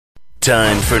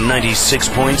Time for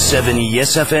 96.7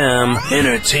 Yes FM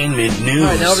Entertainment News. All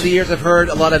right, now over the years I've heard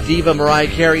a lot of diva Mariah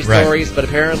Carey stories, but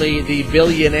apparently the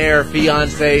billionaire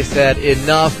fiancé said,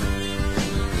 enough,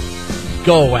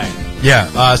 go away.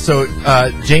 Yeah, so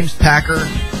James Packer,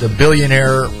 the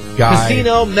billionaire guy.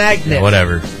 Casino magnate. Yeah,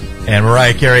 whatever. And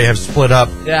Mariah Carey have split up.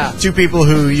 Yeah. Two people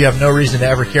who you have no reason to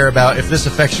ever care about. If this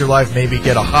affects your life, maybe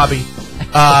get a hobby.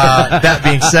 That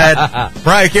being said,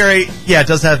 Mariah Carey,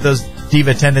 does have those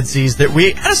diva tendencies. That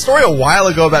we had a story a while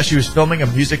ago about she was filming a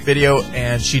music video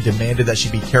and she demanded that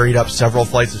she be carried up several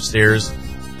flights of stairs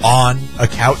on a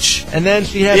couch. And then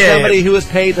she had somebody who was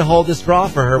paid to hold the straw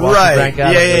for her while she drank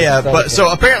out of it. But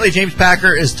so apparently James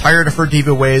Packer is tired of her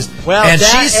diva ways. Well, and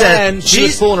she said she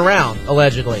was fooling around,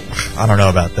 allegedly. I don't know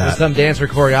about that. With some dancer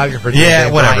choreographer.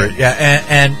 Yeah, whatever. Ryan.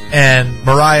 Yeah, and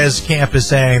Mariah's camp is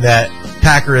saying that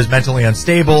Packer is mentally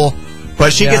unstable,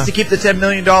 but she gets to keep the $10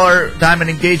 million diamond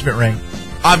engagement ring.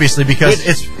 Obviously, because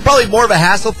it's probably more of a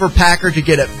hassle for Packer to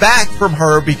get it back from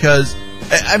her because,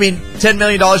 I mean, $10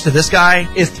 million to this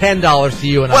guy is $10 to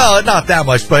you and I. Well, not that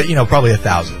much, but, probably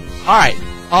 $1,000. All right.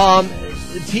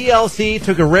 TLC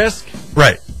took a risk.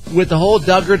 Right. With the whole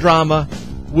Duggar drama,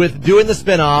 with doing the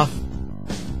spinoff,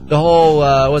 the whole,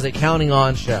 Counting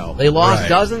On show. They lost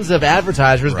dozens of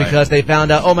advertisers because they found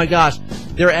out, oh my gosh,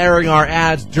 they're airing our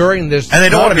ads during this. And they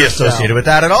don't want to be associated with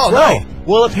that at all. Right. No.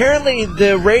 Well, apparently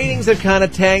the ratings have kind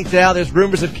of tanked out. There's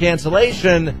rumors of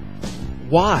cancellation.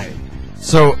 Why?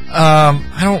 So,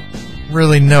 I don't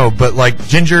really know, but like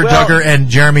Ginger Duggar and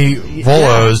Jeremy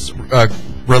Volo's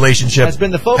relationship has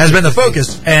been the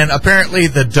focus. And apparently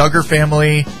the Duggar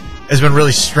family has been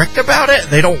really strict about it.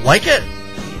 They don't like it.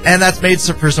 And that's made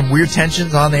for some weird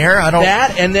tensions on the air.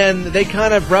 And then they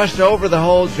kind of brushed over the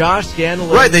whole Josh scandal.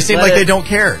 Right, they seem like they don't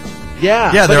care.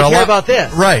 Yeah, but they care about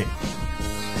this. Right.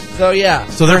 So, yeah.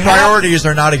 So their priorities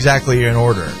are not exactly in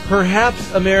order.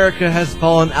 Perhaps America has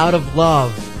fallen out of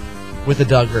love with the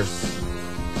Duggars.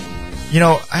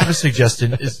 I have a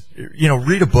suggestion. Is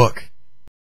read a book.